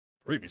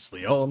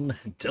Previously on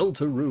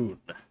Deltarune.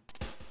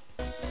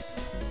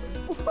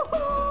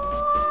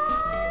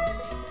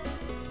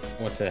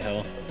 What the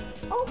hell?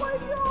 Oh my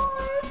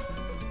god!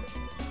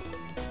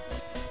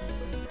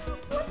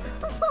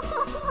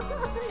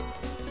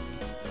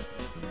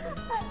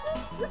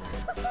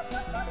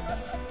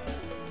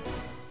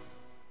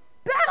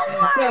 Battle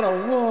 1! Battle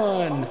 1!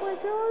 Oh my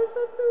gosh,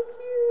 that's so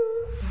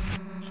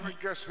cute! I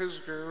guess his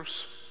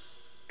goose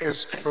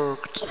is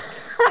cooked.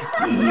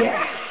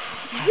 Yeah!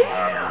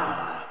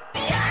 Yeah!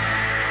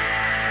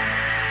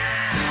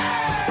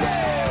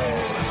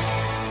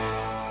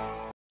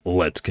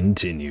 Let's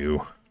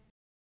continue.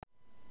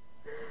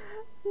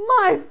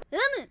 My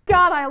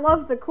god, I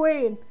love the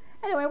queen.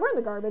 Anyway, we're in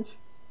the garbage.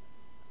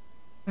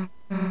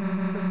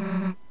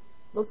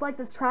 Looked like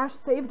this trash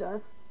saved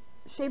us.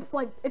 It's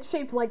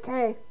shaped like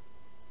K.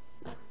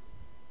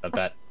 I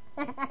bet.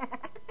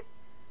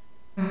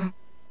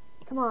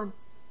 Come on.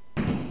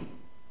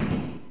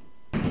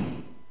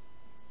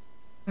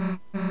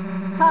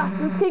 Ha!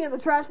 Who's king of the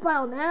trash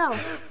pile now?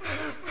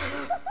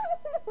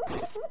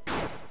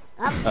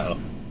 Uh-oh.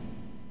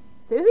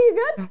 Susie, you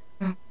good?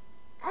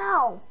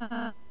 Ow!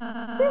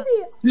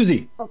 Susie!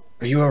 Susie, Oh.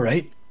 are you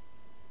alright?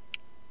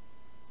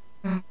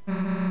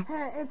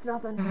 It's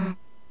nothing.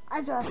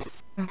 I just...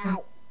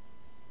 Ow.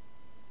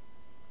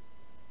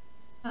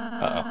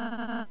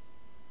 Uh-oh.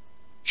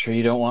 Sure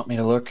you don't want me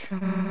to look?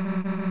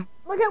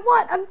 Look at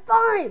what? I'm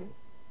fine!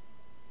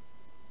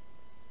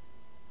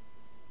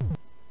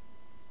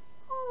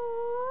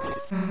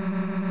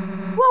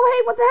 Whoa,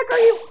 hey, what the heck are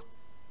you?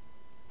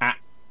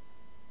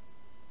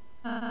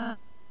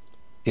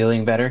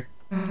 Feeling better?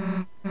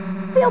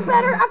 Feel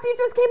better after you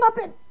just came up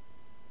in...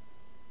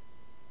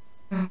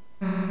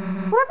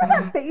 Whatever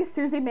that face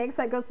Susie makes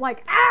that goes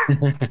like, ah!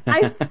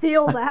 I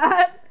feel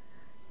that.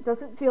 It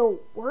doesn't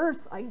feel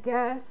worse, I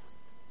guess.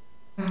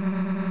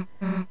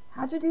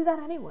 How'd you do that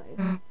anyway?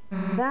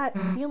 That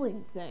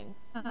healing thing.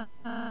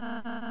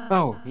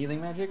 Oh,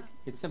 healing magic?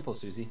 It's simple,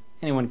 Susie.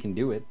 Anyone can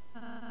do it.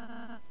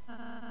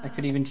 I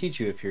could even teach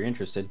you if you're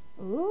interested.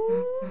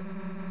 Ooh.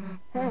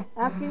 Hey,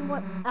 ask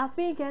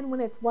me again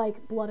when it's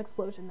like blood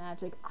explosion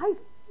magic.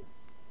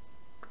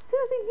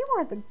 Susie, you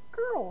are the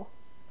girl.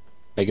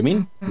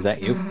 Megamine? Is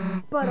that you?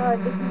 But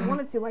if you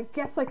wanted to, I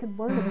guess I could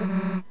learn it.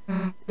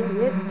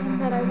 Idiot. And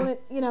then I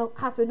wouldn't,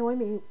 have to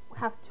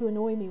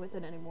annoy me with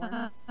it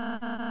anymore.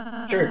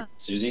 Sure,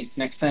 Susie.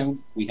 Next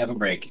time we have a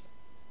break.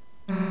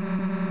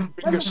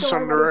 Biggest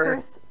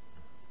sunderer.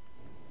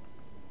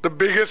 The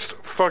biggest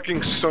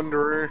fucking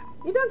sunderer.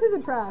 You dug through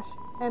the trash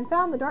and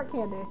found the dark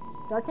candy.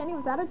 Dark candy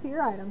was added to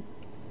your items.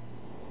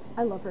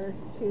 I love her.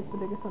 She is the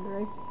biggest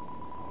sunderer.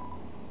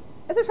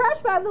 It's a trash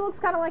bag that looks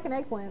kind of like an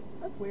eggplant.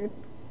 That's weird.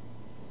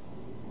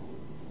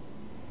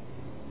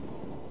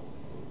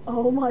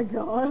 Oh my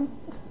god.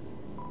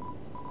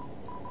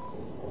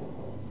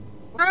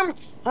 I'm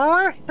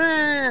sorry.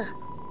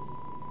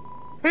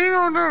 You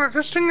know that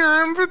just in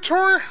your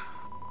inventory?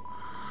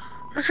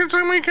 It seems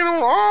like we can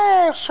hold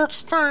all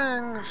sorts of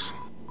things.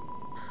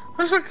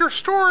 It's like your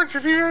storage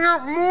if you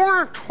got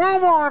more than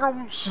 12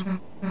 items.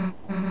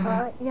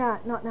 Yeah,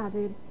 not now,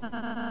 dude.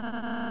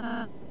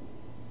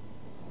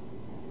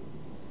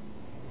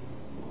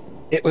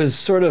 It was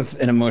sort of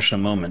an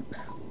emotional moment.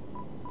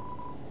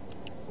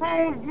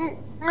 Oh,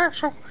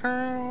 that's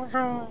okay.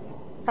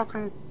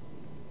 Fucking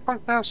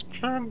punk-ass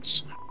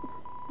kids.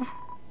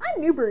 I'm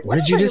Newbert. What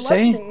did you just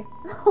say? Me.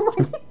 Oh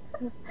my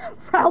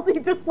god.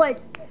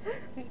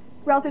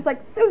 Rousey's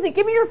like, Susie,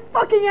 give me your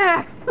fucking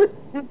axe! Hey,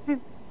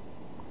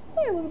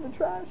 look at the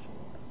trash.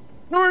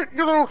 No,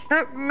 you little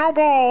shit, no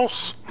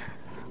balls.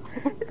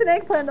 It's an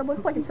eggplant that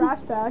looks like a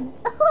trash bag.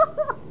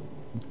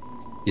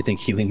 You think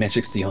healing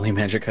magic's the only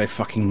magic I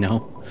fucking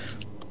know?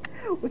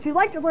 Would you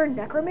like to learn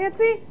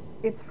necromancy?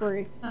 It's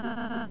free.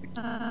 By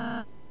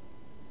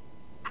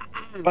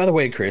the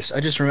way, Chris, I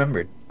just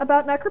remembered.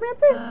 About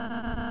necromancy?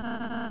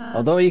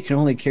 Although you can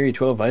only carry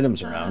 12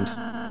 items around,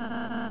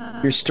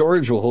 your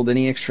storage will hold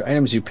any extra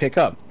items you pick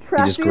up. He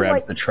just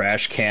grabs the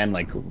trash can,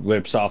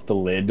 whips off the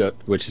lid,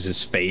 which is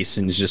his face,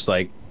 and is just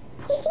like,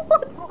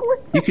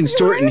 you can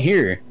store it in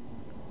here.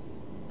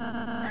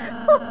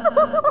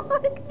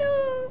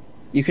 No.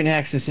 You can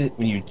access it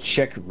when you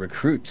check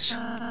recruits.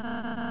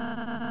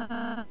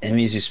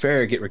 Enemies you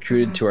spare get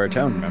recruited to our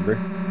town, remember?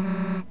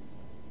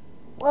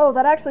 Whoa,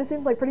 that actually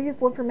seems like pretty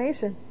useful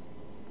information.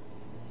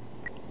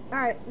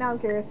 Alright, now I'm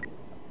curious.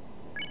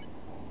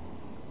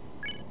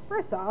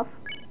 First off,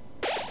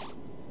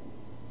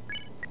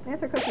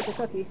 Lancer cookie's a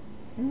cookie.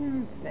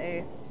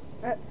 Nice.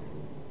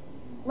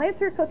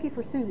 Lancer cookie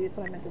for Susie is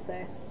what I meant to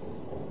say.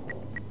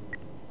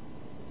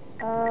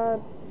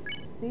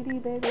 CD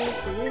bagel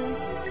for you.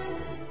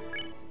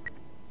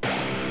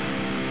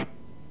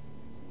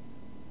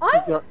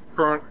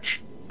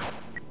 Crunch.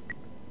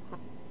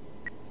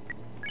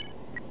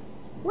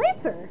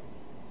 Lancer!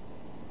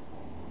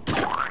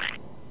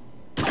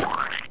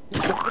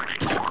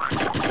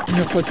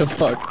 What the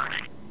fuck?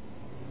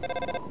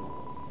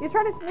 You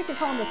try to make it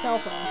call him the cell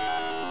phone.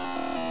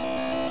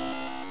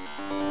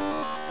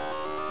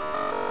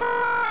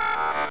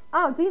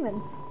 Oh,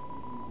 demons.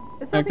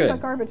 It's nothing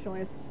but garbage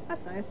noise.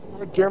 That's nice.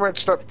 God damn it,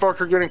 it's that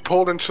fucker getting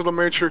pulled into the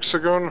Matrix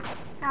again.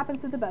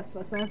 Happens to the best of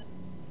us, man.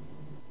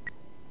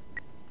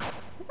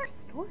 Where's our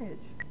storage?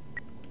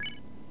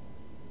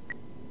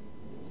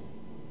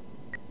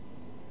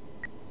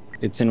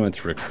 It's in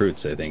with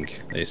recruits, I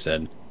think, they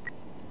said.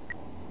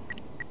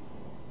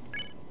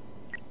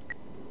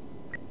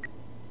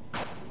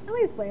 At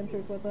least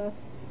Lancer's with us.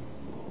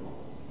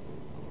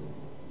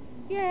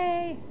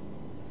 Yay!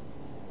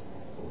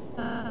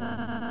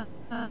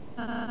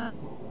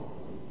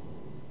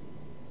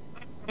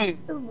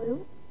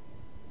 Ooh.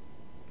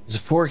 There's a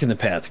fork in the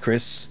path,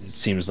 Chris, it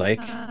seems like.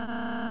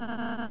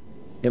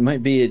 It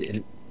might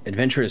be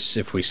adventurous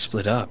if we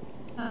split up.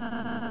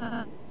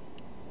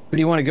 Who do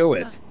you want to go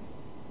with?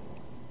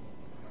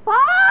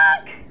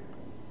 Fuck!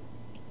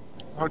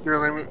 How dare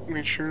they make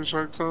me choose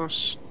like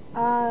this?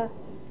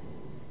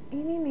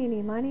 Eeny,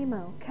 meeny, miny,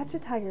 mo. Catch a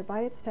tiger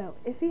by its toe.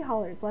 If he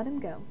hollers, let him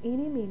go.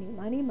 Eeny, meeny,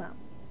 miny, mo.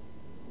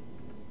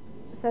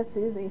 It says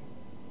Susie.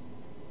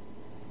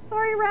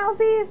 Sorry,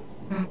 Rousey.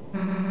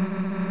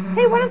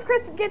 Hey, why does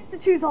Chris get to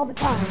choose all the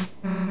time?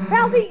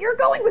 Rousey, you're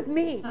going with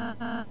me.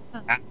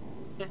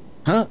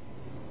 Huh?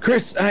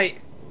 Chris,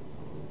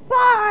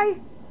 Bye!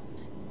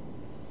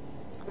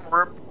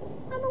 I'm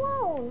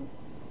alone.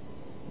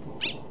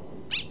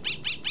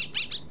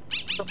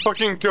 The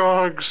fucking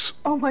dogs.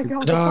 Oh my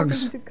god, the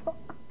dogs.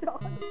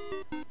 Dogs.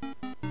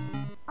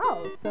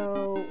 Oh,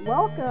 so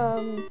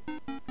welcome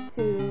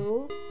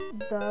to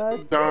the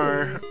city.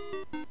 Die.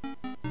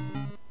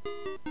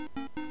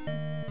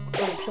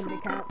 Oh, so many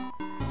cats.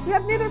 You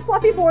have neither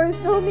fluffy boys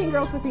nor mean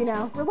girls with you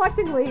now.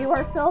 Reluctantly, you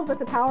are filled with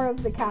the power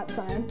of the cat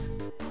sign.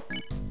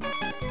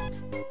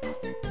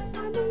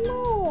 I'm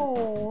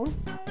alone.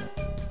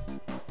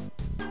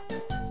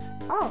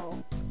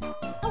 Oh.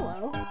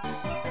 Hello.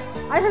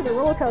 I heard the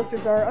roller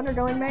coasters are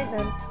undergoing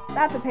maintenance.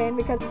 That's a pain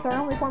because it's our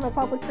only form of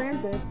public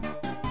transit.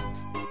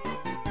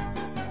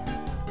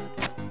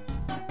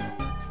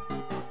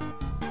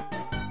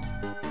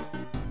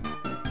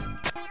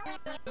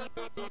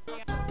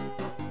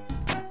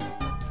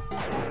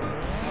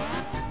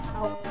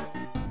 Oh.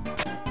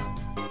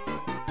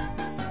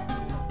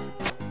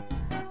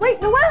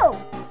 Wait, Noelle!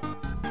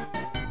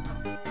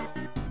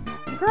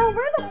 Girl,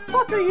 where the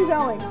fuck are you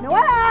going?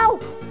 Noelle!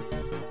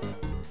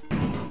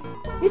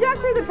 You dug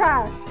through the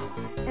trash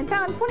and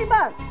found 20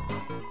 bucks.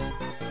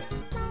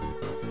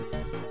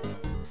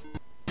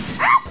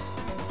 Ah!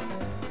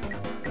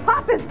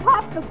 Pop is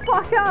popped the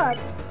fuck up.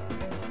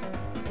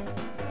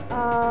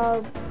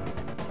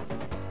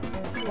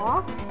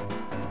 Lock?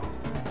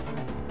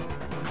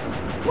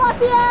 Block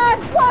the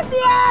ads! Block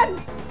the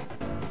ads!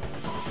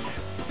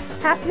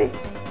 Happy.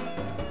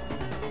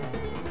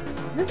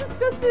 This is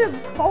just a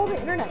call to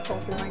internet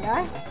culture, my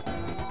guy.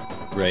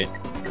 right.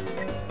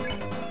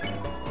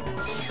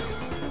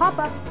 Pop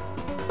up.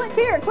 Click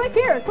here, click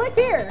here, click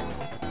here.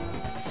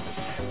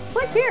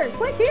 Click here,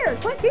 click here,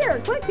 click here,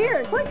 click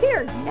here, click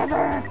here.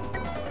 Never.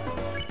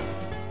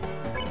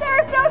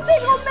 There's no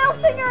single mill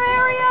singer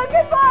area.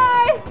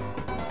 Goodbye.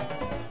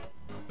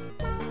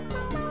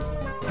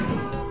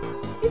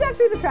 You dug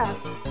through the trash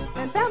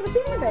and found the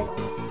CD bagel.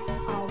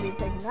 I'll be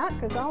taking that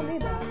because I'll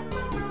need that.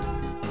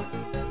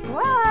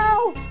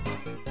 Wow.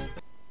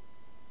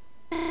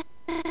 Chris,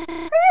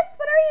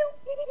 what are you?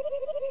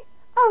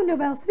 Oh,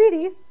 Nobel,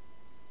 sweetie.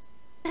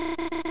 Don't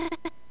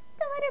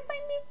let her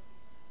find me.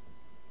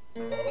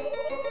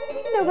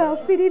 Nobel,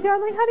 sweetie,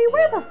 darling, honey,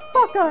 where the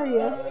fuck are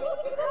you?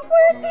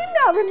 We're a team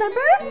now,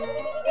 remember?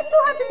 You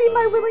still have to be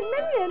my willing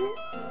minion.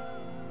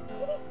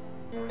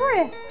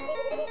 Chris,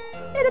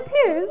 it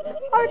appears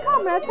our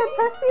comrades have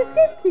pressed the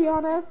escape key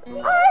on us.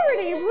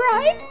 Irony,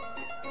 right?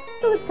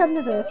 So let's come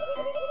to this.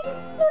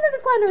 In order to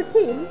find our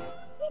teams,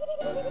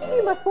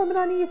 we must form an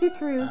uneasy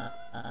truce.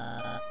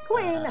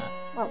 Queen.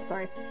 Oh,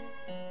 sorry.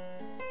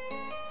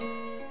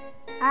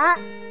 Ah.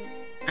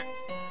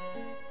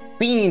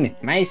 Queen!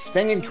 My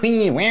splendid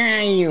queen, where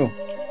are you?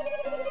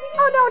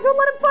 Oh no, don't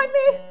let him find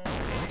me!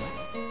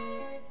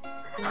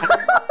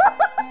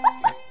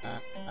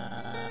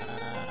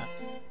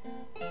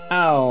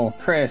 Oh,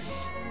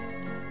 Chris.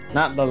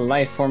 Not the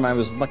life form I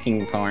was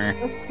looking for. I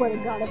swear to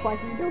God, if I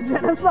can do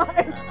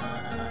genocide.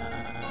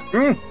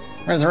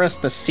 Where's the rest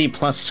of the C+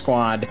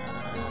 squad?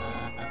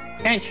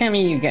 Don't tell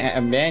me you got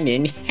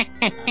abandoned.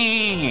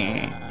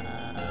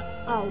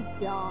 Oh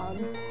God.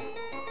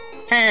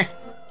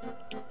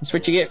 That's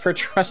what you get for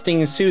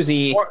trusting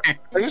Susie. What?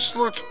 I just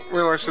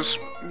realized this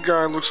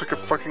guy looks like a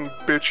fucking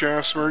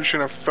bitch-ass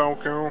version of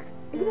Falco.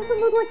 He doesn't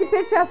look like a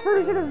bitch-ass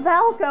version of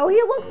Valco.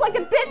 He looks like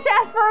a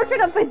bitch-ass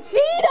version of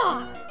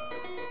Vegeta!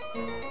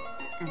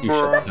 You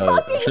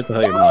Bruh. should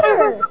tell your mom.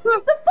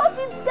 The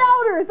fucking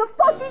scouter! The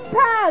fucking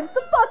pads!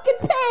 The fucking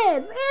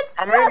pants! It's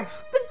just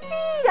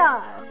Vegeta!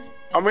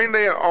 I mean,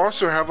 they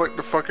also have like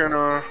the fucking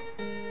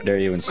Dare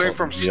you thing insult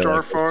from Vegeta Star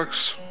like this?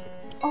 Fox.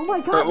 Oh my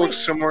God! That looks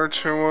similar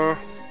to Is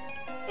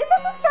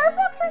this a Star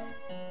Fox?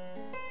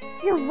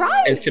 You're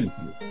right!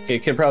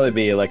 It could probably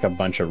be like a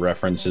bunch of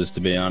references, to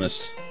be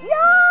honest.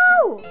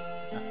 No!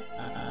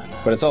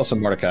 But it's also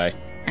Mordecai.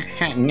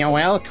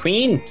 Noelle,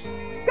 Queen?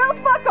 Go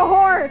fuck a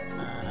horse!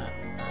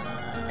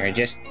 They're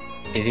just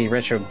busy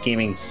retro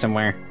gaming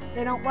somewhere.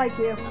 They don't like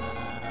you.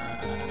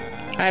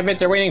 I bet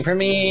they're waiting for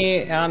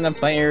me on the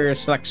player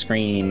select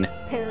screen.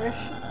 Perish.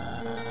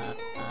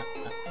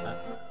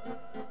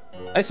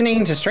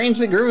 Listening to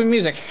strangely groovy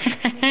music.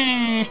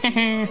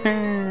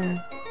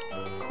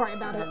 Cry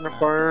about it.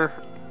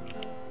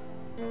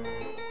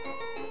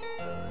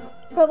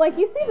 But like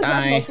you see the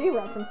Dragon Ball Z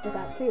reference to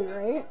that too,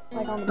 right?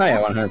 Like on the Oh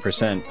yeah,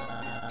 100%.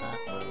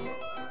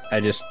 I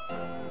just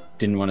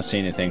didn't want to say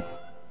anything.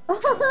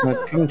 Let's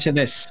come to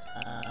this.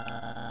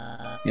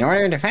 In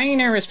order to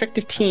find our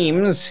respective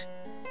teams,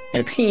 it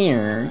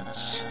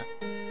appears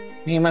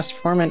we must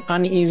form an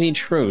uneasy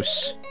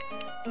truce.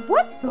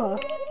 What the?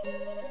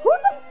 Who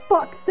the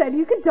fuck said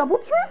you could double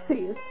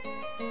truces?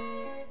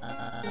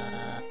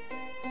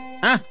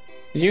 Ah,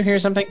 did you hear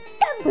something?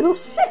 That little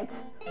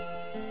shit!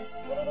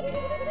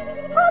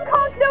 Honk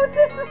honk, no, it's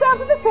just the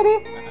sounds of the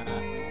city.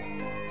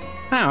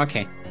 Oh,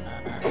 okay.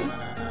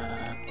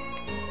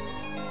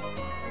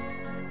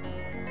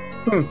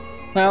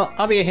 Well,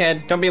 I'll be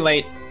ahead. Don't be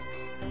late.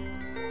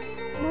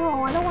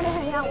 No, I don't want to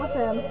hang out with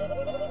him.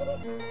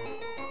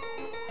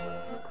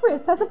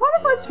 Chris, as a part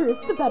of our truce,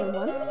 the better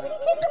one,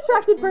 keep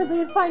distracted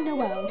Berdley and find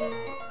Noelle.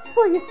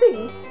 For you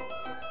see,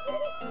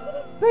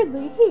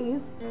 Berdley,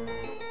 he's...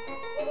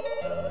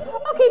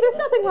 Okay, there's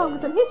nothing wrong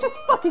with him, he's just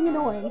fucking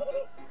annoying.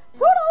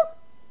 Toodles!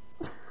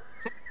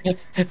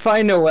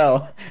 Find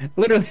Noelle.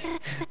 Literally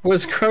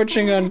was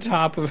crouching on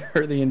top of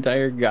her the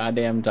entire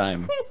goddamn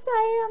time. Chris,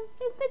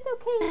 it's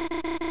okay.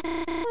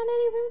 Not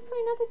any room for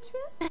another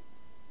truce?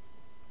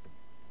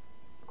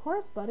 Of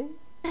course, buddy.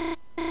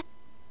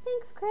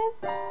 Thanks,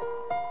 Chris.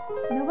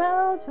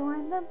 Noelle,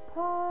 join the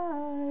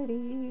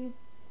party.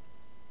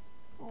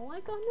 Oh, I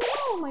got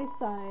Noelle on my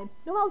side.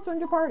 Noelle's joined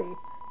your party.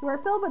 You are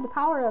filled with the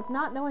power of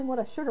not knowing what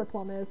a sugar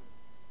plum is.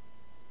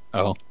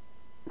 Oh.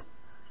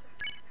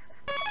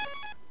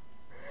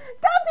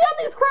 Goddamn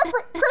these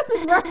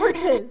Christmas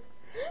references!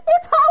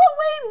 It's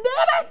Halloween,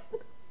 damn it!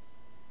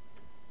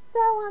 So,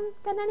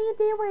 got any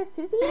idea where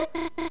Susie is?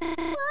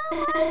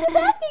 Well, I'm just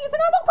asking, it's a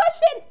normal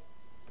question!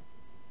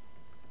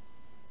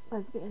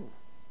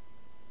 Lesbians.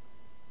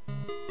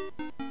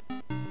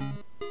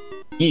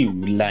 You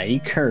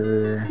like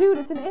her. Dude,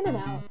 it's an in and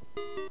out.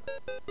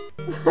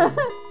 It's a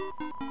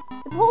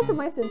hole for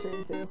mice to enter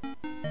into.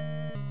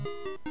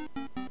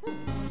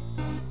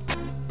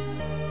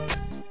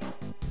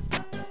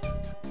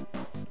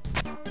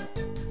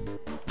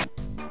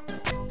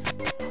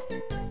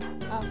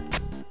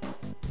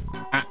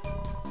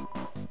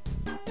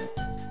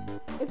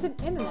 It's an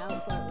in and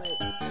out, but wait.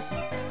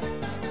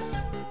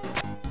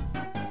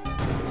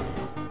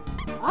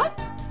 What?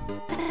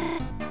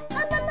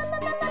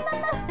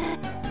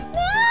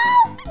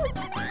 Yes!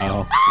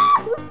 Oh.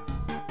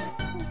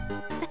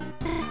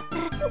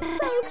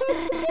 Society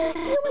can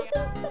deal with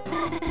things like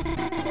that.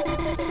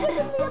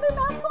 The other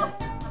mouse hole.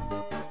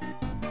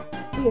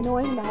 The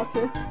annoying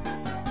mouser.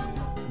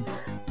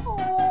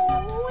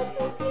 Oh, it's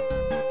okay.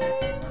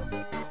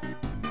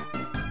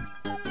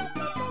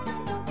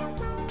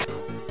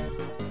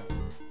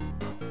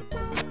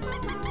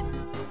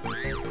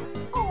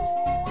 Oh,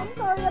 I'm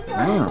sorry.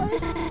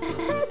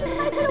 Chris, if the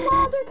mice hit a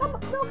wall, they'll come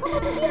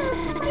over here.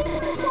 Try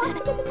using those blocks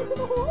to get them into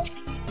the hole.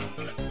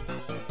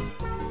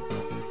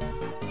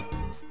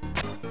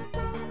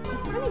 I'm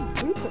trying to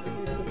reach over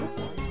here to get this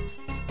one.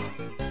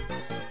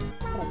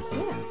 But I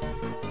can't.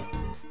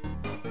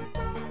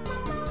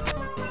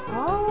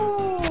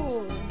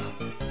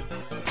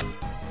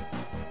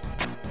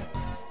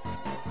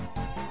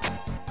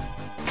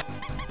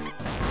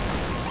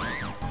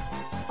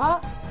 Oh.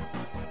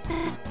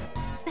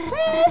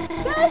 Chris!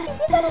 Gosh, you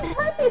did that on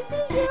purpose,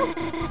 didn't you?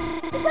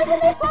 It's like when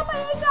they swap my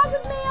eggnog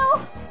with mail.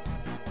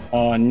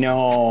 Oh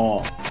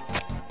no.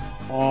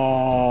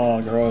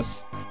 Oh,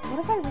 gross. What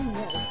if I ring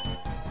this?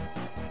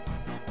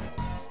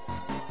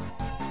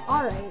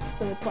 Alright,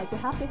 so it's like you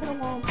have to hit a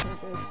wall on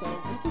purpose, so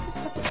maybe we just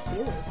put it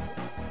here.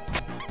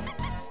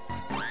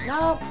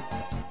 Nope.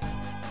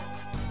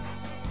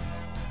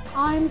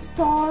 I'm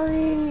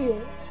sorry.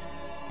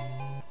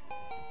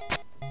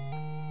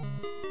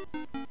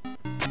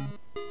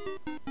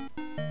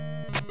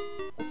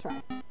 Let's try.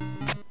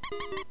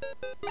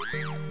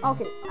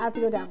 Okay, I have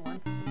to go down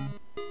one.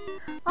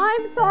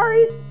 I'm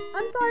sorry,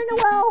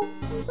 Noelle.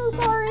 I'm so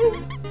sorry.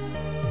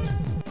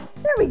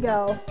 There we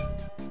go.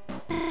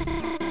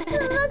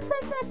 Looks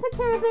like that took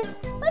care of it.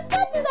 Let's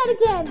not do that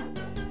again.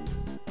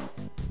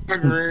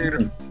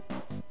 Agreed.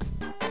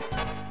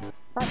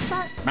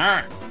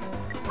 Ah.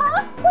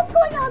 Huh? What's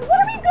going on? What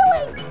are we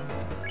doing?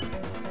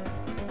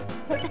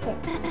 Okay.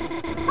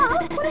 Huh?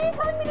 What are you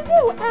telling me to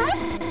do?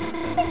 Act?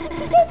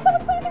 Can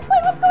someone please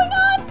explain what's going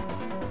on?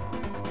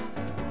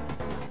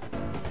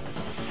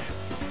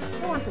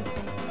 Who wants it?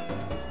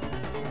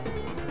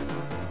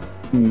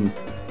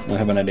 I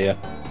have an idea.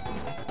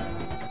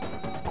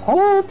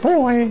 Oh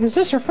boy, is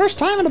this your first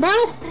time in a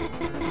battle?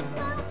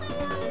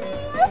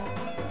 Yes?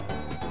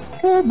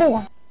 Oh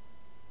boy.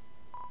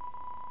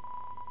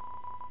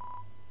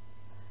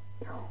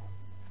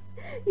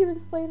 You've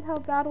explained how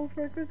battles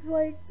work with,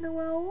 like,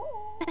 Noelle.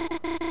 I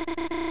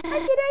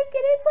get it,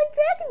 it's like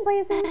Dragon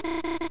Blazers.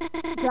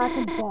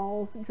 Dragon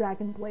Balls,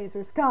 Dragon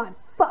Blazers. God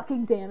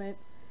fucking damn it.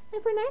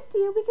 If we're nice to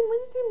you, we can win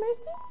through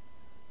mercy?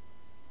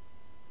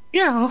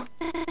 Yeah.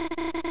 And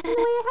the way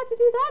I have to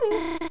do that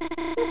is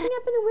dressing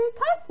up in a weird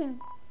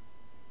costume.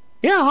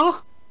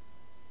 Yeah.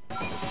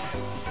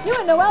 You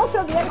and Noelle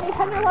showed the enemy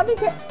tender loving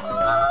care.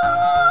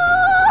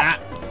 Ah.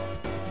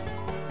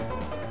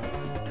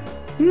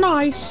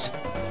 Nice.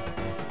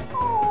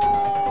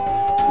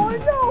 Oh,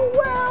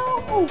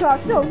 Noelle. Oh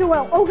gosh, no,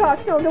 Noelle. Oh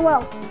gosh, no,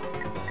 Noelle.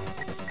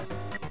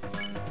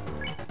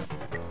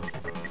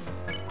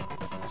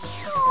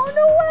 Oh,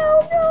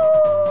 Noelle,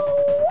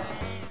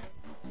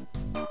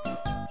 no.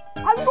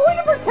 I'm going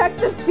to protect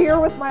this deer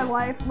with my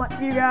life,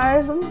 you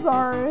guys. I'm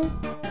sorry.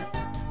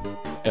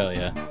 Hell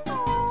yeah.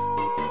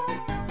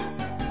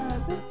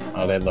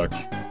 Oh, they look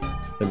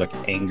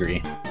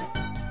angry.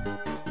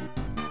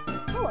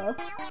 Hello.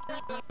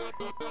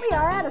 We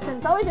are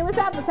Addisons. All we do is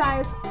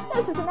advertise.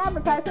 This is an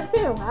advertisement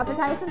too.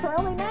 Advertisements are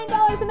only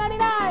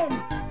 $9.99.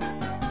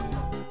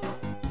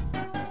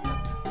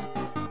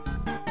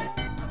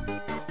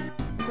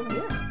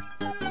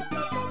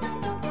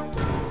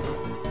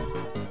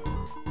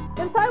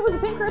 Inside was a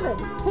pink ribbon.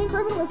 Pink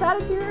ribbon was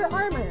added to your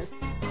armors.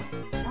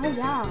 Oh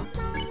yeah.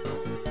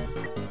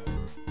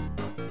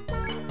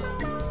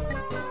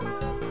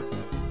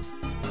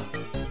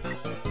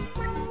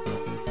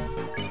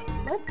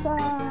 Let's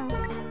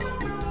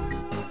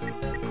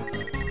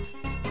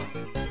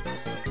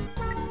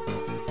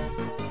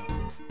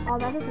oh,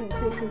 that doesn't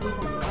increase your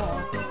defense at all.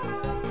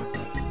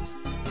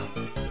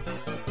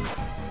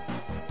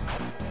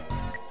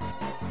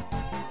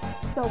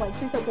 So, like,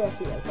 she's okay as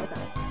she is,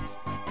 okay.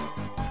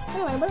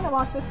 Anyway, we're gonna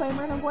walk this way and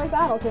we're gonna avoid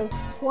battle, because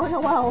poor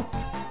Noelle.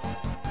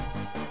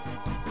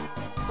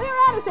 We're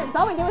Addisons,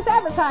 all we do is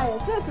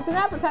advertise. This is an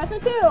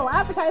advertisement too.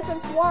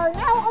 Advertisements are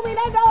now only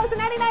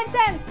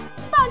 $9.99.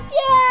 Fuck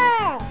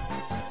yeah!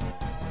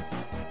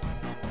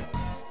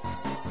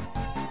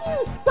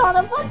 You son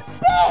of a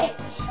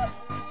bitch!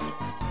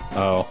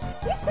 Oh.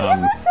 You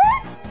seeing this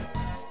shit?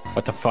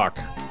 What the fuck?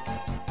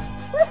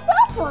 We're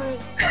suffering!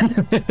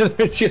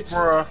 They're just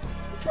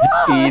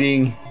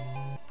eating.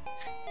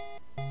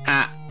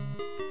 Ah.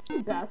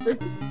 You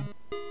bastards.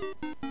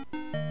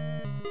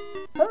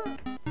 Run!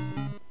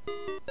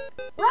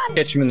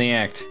 Catch him in the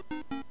act.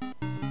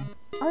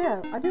 Oh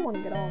yeah, I do want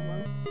to get all of them.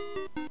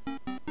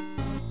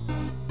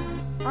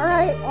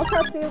 Alright, I'll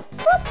trust you.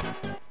 Whoop.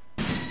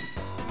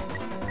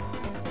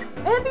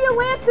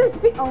 Ambulances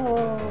be-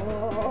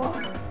 oh.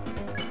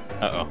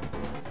 Uh-oh.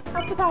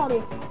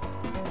 Hospitality.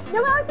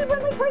 No active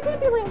friendly towards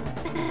ambulance.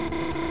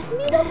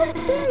 Needles are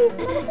scary.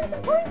 Medicine's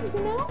important,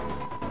 you know?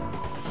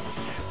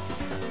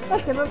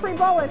 Let's give her free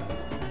bullets.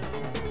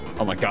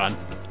 Oh my god.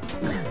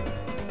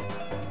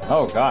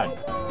 Oh god.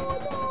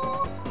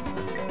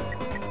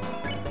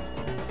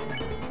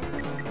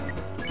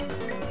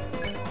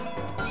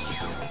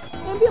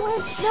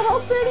 Ambulance! No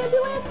health spirit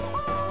ambulance!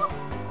 Oh,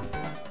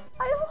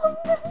 I love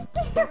this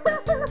deer!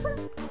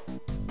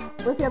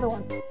 Where's the other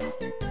one?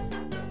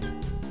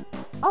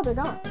 Oh, they're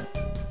gone.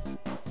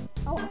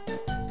 Oh.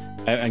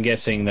 I'm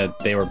guessing that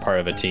they were part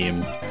of a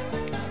team.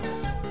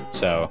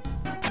 So.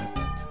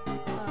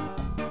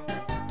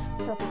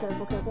 Careful,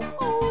 careful, careful.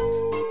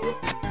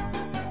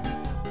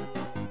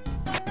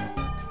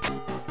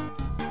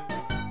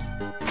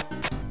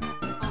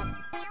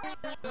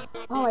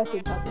 Oh, I see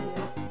the puzzle here.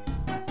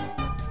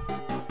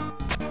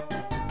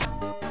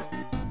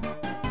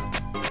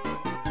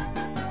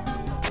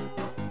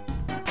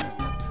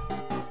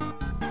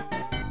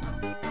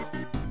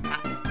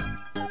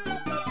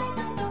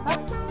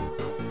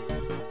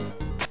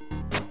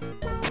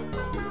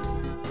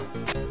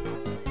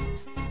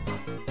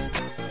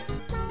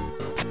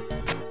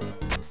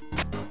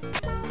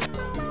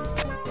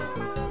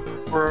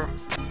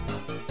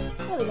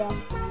 There we go.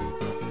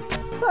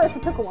 Sorry if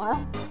it took a while.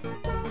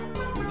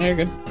 Yeah, you're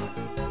good.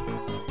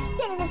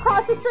 Getting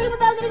across the street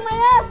without getting my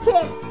ass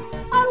kicked!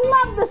 I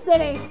love the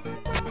city!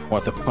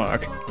 What the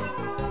fuck?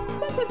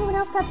 Since everyone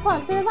else got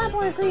plugged, they're a lot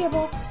more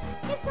agreeable.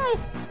 It's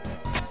nice.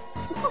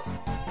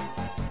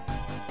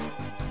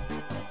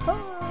 Oh.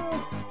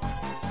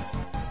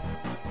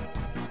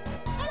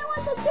 I don't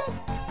want this shit!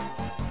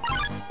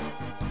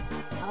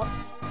 Oh.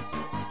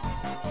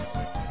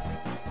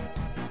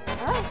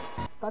 Alright.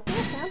 Fuck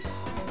this, man.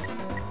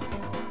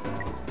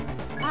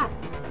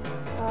 Axe.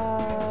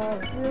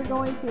 We're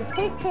going to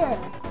take care.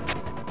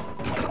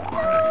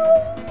 No!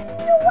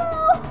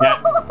 Yeah.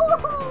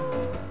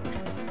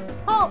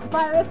 Halt,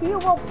 virus, you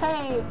will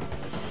pay!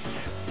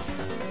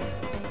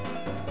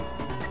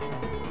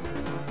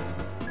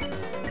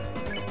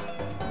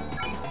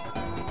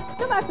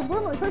 Go back to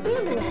normally towards the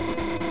ambulance.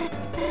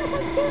 You're so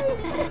scary,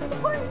 but this is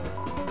important.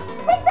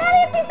 Take that,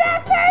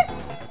 anti-vaxxers!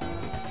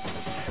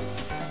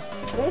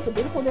 Today's a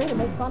beautiful day to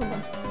make fun of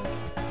them.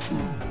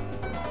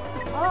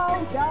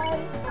 Oh god,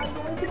 I'm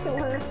going to kill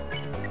her.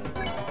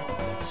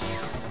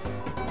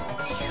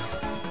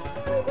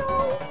 There we go.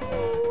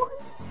 Oh,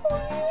 I'm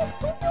sorry. I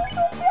feel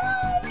so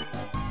bad.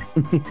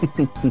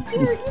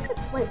 Here, eat this.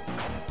 Wait.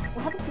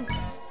 What happened to...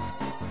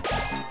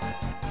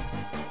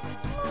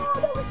 Oh,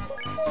 that was so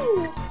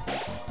cute.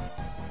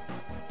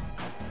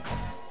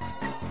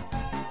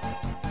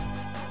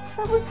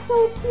 That was so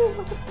cute.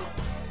 What the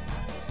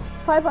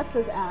fuck? $5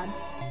 says ads.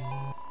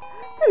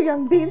 2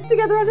 young beans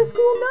together on a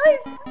school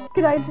night.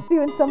 Can I interest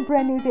you in some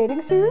brand new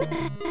dating shoes?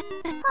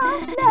 Huh?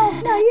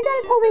 No, you got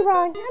it totally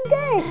wrong. I'm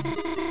gay.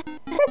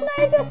 Chris and I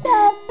are just,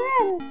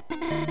 friends.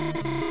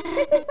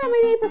 Chris has been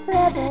my neighbor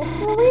forever.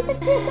 Well, we've been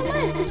here so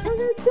much, it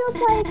sometimes feels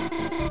like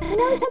we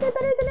know each other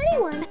better than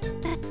anyone.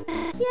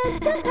 Yeah,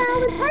 somehow,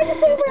 it's hard to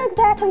say we're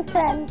exactly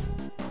friends.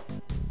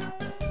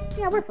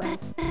 Yeah, we're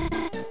friends.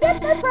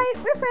 Yep, that's right,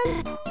 we're friends.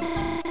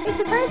 It's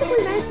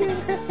surprisingly nice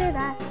hearing Chris say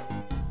that.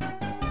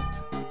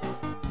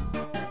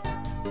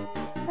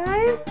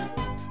 Guys,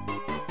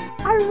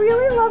 I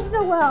really love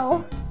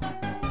Noelle.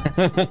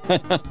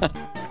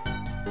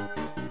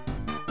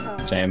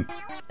 Same.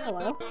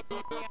 Hello.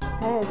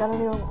 Hey, I got a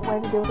new way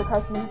to deal with the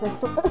crushing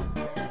existential.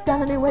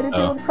 Got a new way to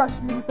deal with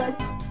crushing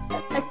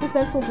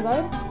existential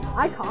dread.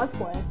 I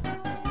cosplay.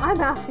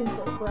 I'm asking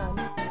for a friend.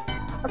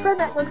 A friend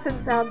that looks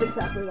and sounds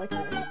exactly like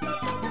me.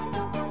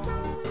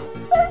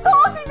 They're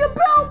talking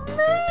about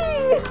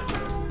me!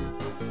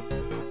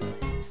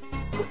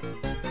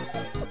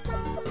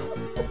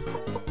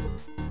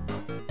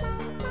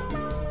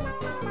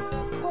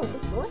 Oh, is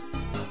this door?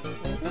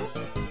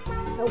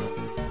 Nope.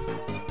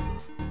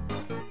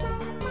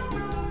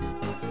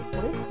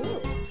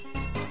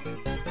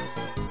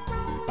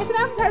 It's an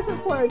advertisement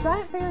for a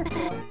giant Ferris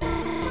wheel.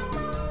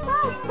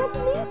 Gosh, that's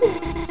amazing!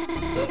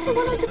 Makes the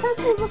one of the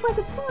customers look like a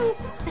toy.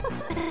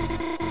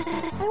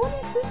 I wonder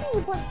if Susie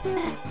would want to.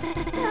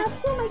 Yeah,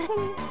 she'll make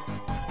him.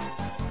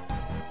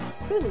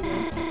 Susie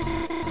would.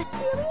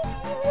 Really?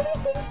 You really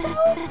think so?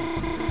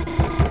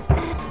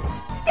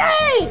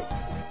 Yay!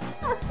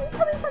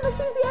 Coming from the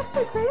Susie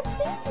expert, Chris.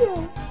 Thank you.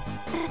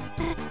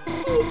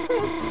 Hey,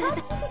 Chris, how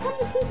did you become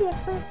the Susie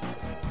expert?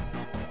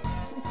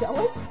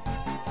 Jealous?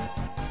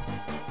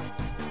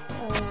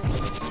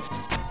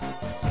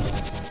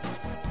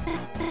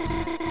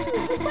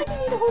 Looks like you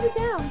need to hold it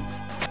down.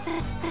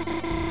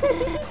 Chris,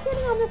 you keep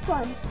standing on this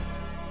one.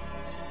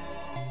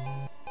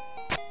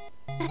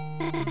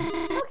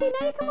 Okay,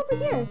 now you come over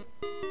here.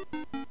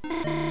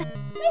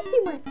 Nice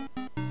teamwork.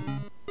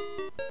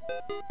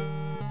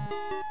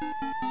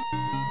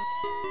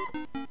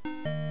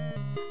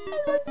 I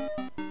love you.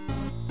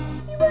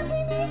 You love me.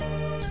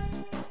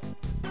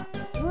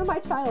 You are my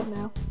child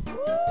now.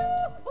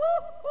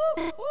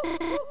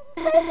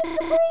 Chris, it's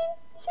the queen.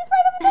 She's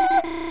right over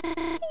there.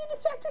 Can you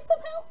distract her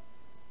somehow?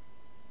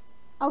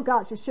 Oh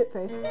god, she's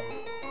shit-faced.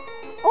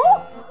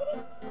 Oh!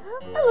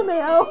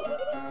 LMAO!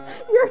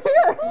 You're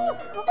here!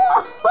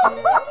 Oh.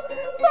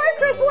 Sorry,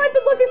 Chris, well, I've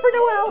been looking for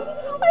Noelle.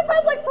 I've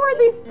had like 4 of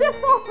these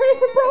stiff-off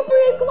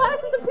propylene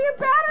glasses of pure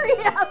battery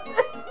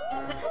acid.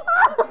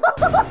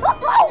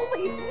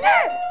 Holy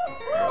shit!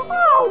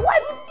 Oh,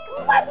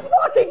 let's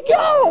fucking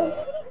go!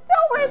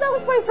 Don't worry, that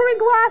was my throwing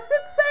glass.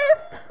 It's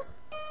safe.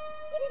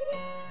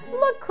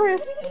 Look,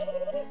 Chris.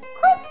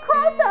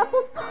 Crisscross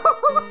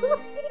applesauce.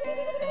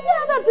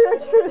 Yeah, that'd be our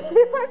true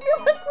sis. I feel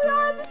like we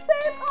are on the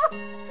same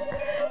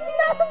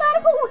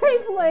mathematical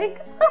wavelength.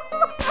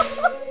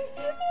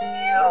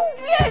 You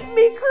get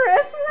me,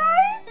 Chris,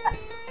 right?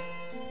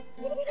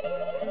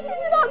 You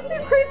do not do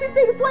crazy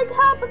things like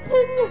have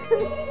opinions,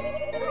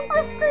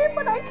 or scream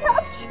when I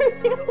capture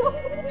you,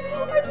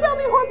 or tell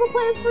me horrible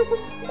plans for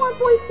some smart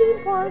boy theme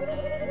park.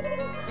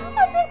 I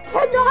just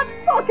cannot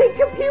fucking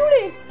compute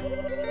it!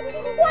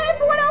 Why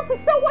everyone else is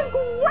so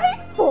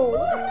ungrateful!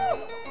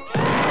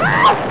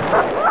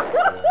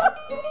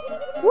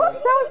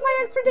 Whoops, that was my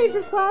extra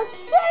dangerous class.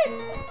 Shit!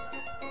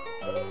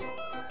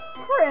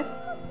 Chris,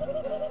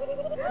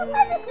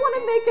 I just want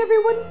to make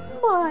everyone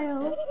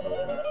smile.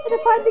 And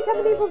if I become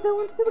an evil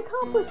villain to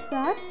accomplish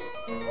that,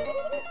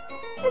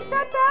 is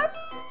that bad?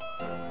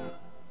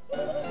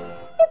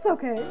 It's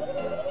okay.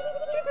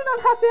 You do not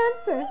have to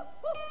answer.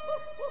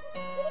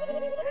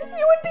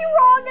 You would be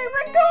wrong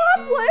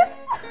regardless!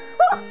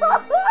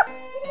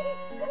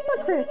 But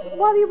Chris,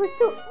 while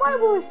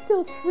we're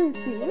still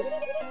truesies,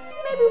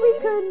 maybe we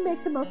could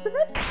make the most of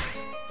it.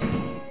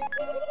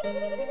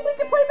 We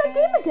could play that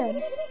game again.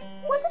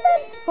 Wasn't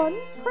that fun,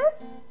 Chris?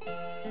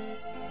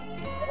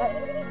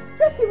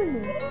 Just you and me.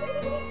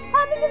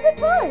 Having a good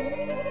time.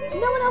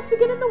 No one else to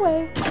get in the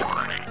way.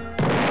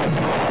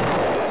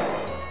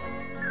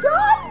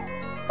 God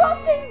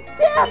fucking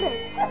damn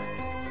it!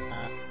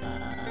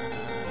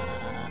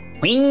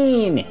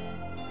 Queen!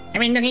 I've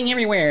been looking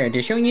everywhere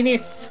to show you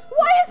this.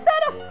 Why is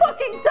that a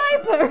fucking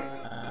diaper?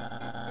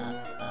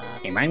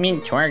 A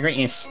monument to our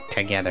greatness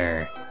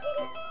together.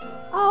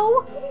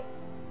 Oh.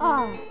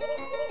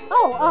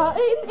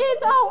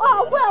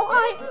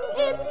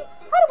 It's,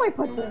 how do I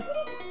put this?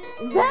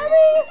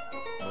 Very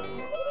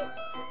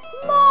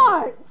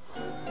smart.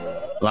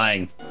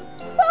 Lying.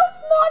 So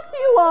smart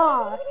you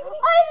are.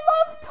 I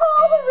love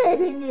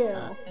tolerating you.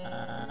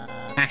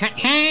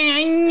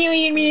 I knew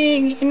you'd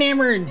be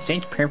enamored.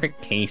 Such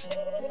perfect taste.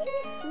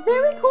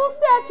 Very cool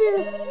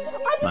statues!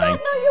 I did not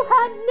know you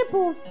had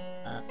nipples!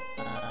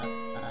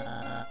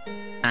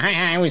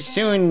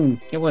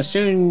 It was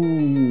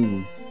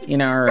soon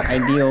in our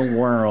ideal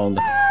world.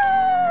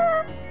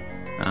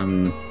 What?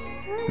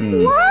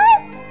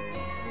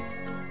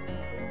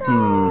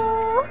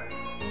 No.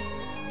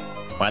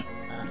 What?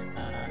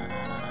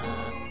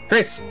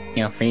 Chris,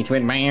 feel free to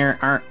admire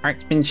our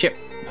artsmanship.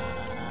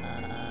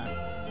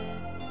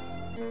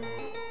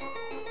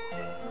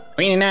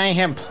 Queen and I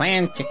have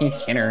plans to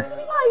consider.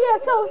 Oh yeah,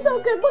 so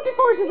good. Looking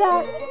forward to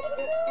that.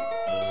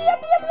 Yep.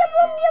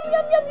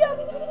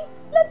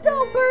 Let's go,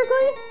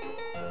 Berdley.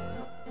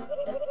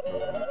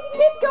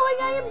 Keep going,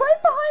 I am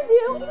right behind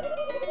you.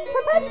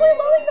 Perpetually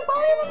lowering the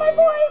volume of my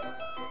voice.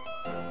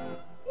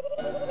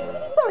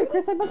 Sorry,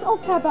 Chris, I must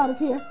alt-tab out of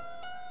here.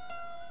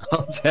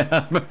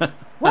 Alt-tab?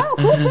 Wow,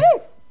 cool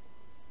face.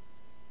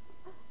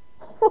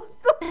 What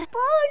the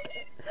fuck?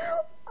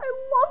 I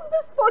love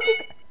this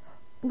fucking...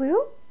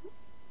 Blue?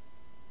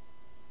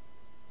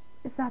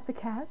 Is that the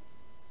cat?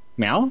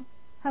 Meow?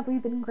 Have we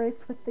been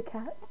graced with the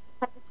cat?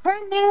 Hi,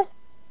 Blue.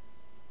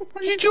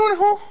 What are you doing,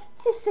 Ho?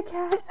 It's the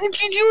cat. What are you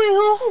doing,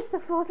 Ho? It's the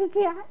fucking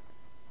cat.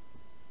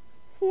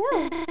 Phew.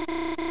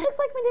 Looks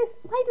like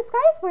my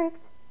disguise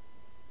worked.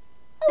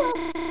 Hello.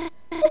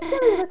 It's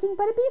silly looking,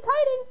 but it beats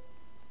hiding.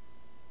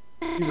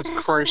 Jesus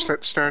Christ,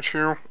 that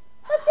statue.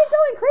 Let's get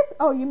going, Chris.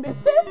 Oh, you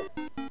missed it?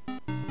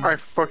 I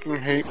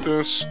fucking hate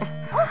this.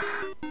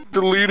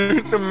 Delete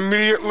it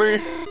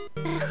immediately.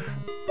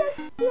 Just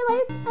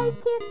realized I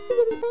can't see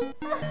anything.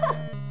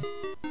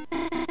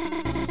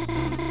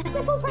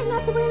 Guess I'll try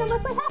not to wear it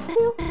unless I have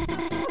to.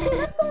 Okay,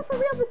 let's go for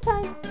real this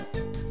time.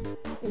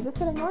 You're just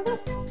gonna ignore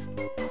this?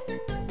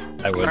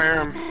 I would. I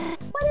am.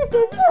 What is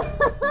this?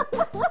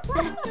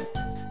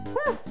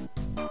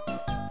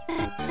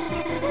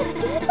 Chris,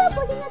 can you stop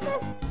looking at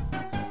this?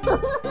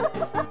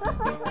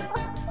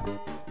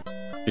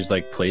 He's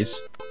like, please.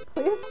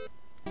 Please?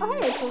 Oh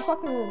hey, it's a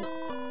fucking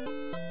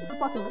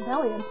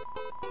rebellion.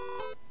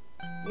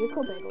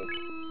 Musical bagels.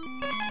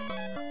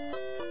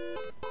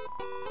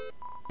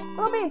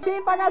 What me,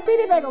 Chief? I got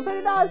CD bagels,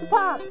 $80 a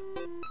pop.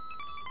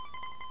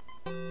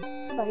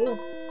 What about you?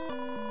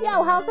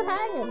 Yo, how's it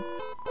hanging?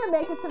 We're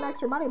making some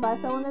extra money by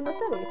selling in the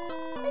city.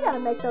 We gotta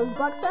make those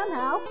bucks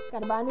somehow.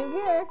 Gotta buy new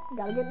gear.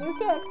 Gotta get new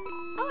kicks. I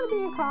wanna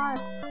be a car.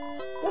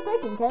 Good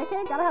thinking,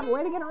 KK. Gotta have a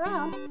way to get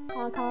around.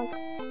 Honk honk.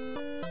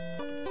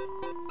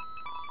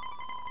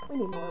 We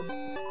need more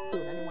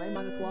food anyway,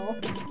 might as well.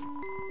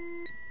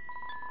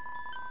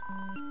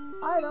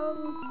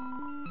 Items.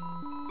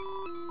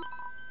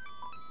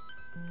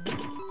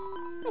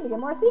 Need to get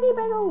more CD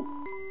bagels.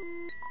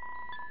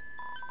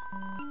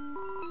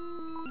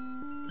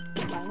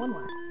 Buy one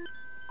more.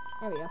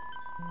 There we go.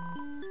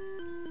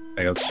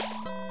 Bagels.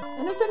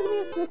 Energetic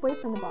music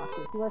waste in the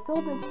boxes. You are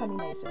filled with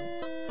Temination.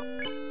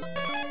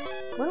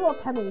 When will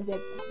Temi get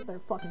their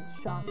fucking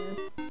shot in this?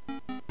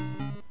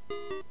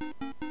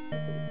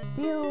 Let's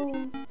see.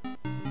 Deals.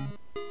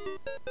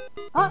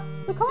 Ah!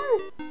 The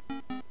cars!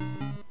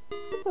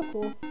 That's so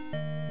cool.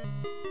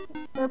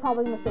 They're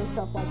probably gonna say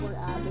stuff like we're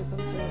ads or some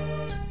shit.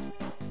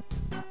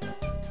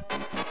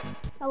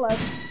 Hello.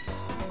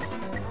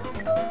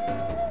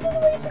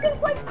 She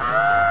just like,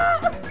 ah!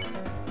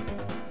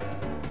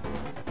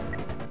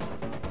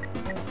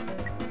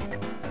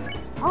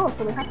 Oh,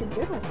 so we have to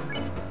give her.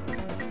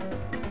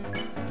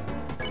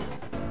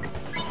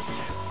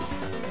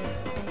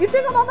 You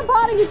jiggled on the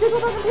body, you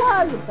jiggled on the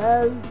plug!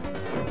 Bez.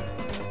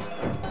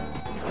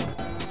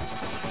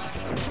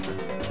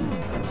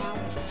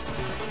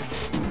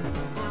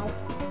 Ow.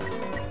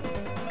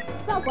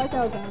 Smells like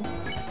ozone.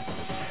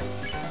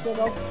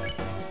 Jiggle.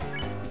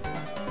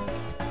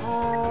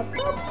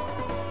 Boop.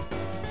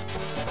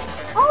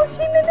 Oh,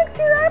 she mimics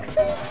your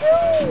actions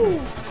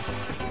too!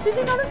 Did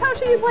you notice how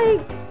she,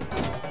 like,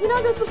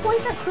 does the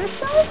point that Chris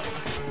does?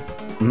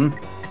 Mm-hmm.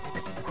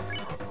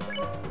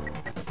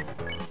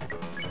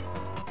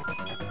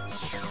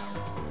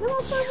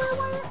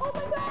 Oh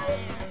my god!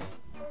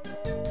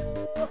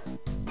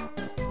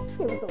 This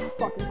game is so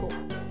fucking cool.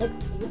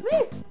 Excuse me?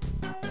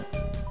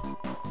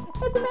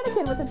 It's a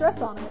mannequin with a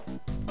dress on it.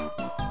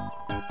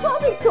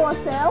 Clothing store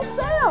sale!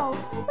 Sale!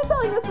 We're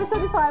selling this for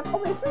 $75,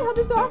 only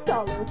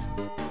 $300.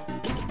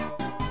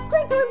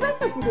 Great doing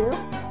business with you.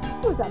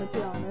 Who's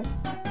attitude on this?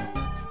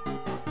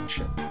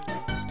 Shit.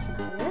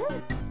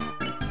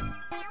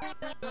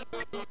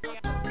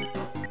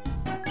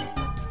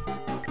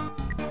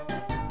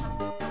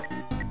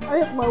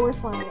 It lowers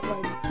my, like,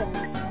 thing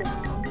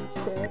down.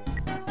 Shit.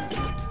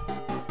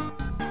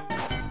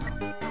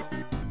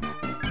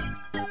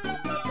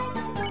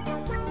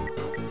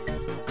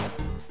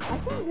 I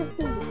can't give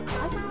Susie.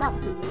 Not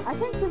Susie. I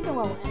can't give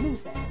Noelle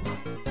anything.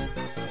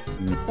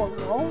 Or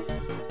roll.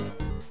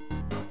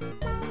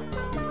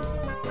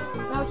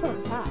 Now we're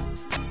showing cats.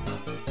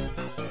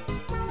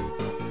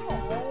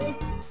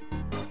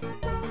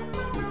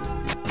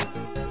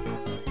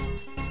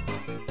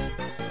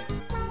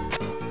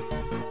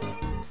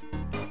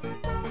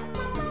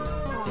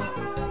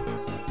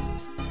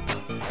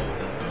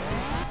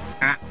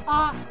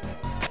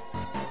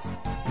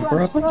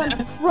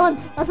 run!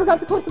 I forgot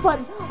to click the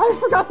button. I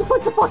forgot to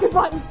click the fucking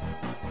button.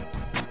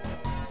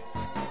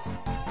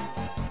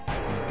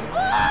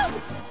 Ah!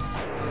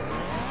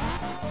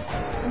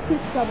 I'm too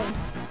stubborn.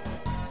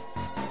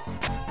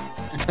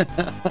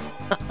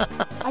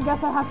 I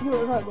guess I have to do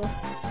it regardless.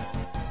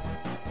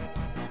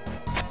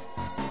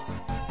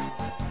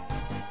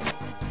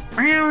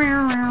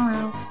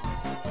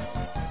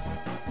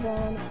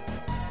 Then...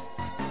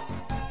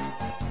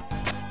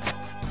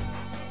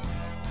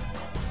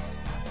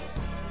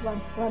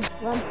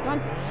 Run!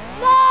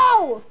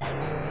 No!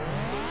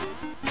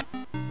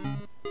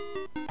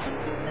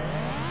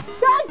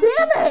 God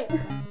damn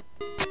it!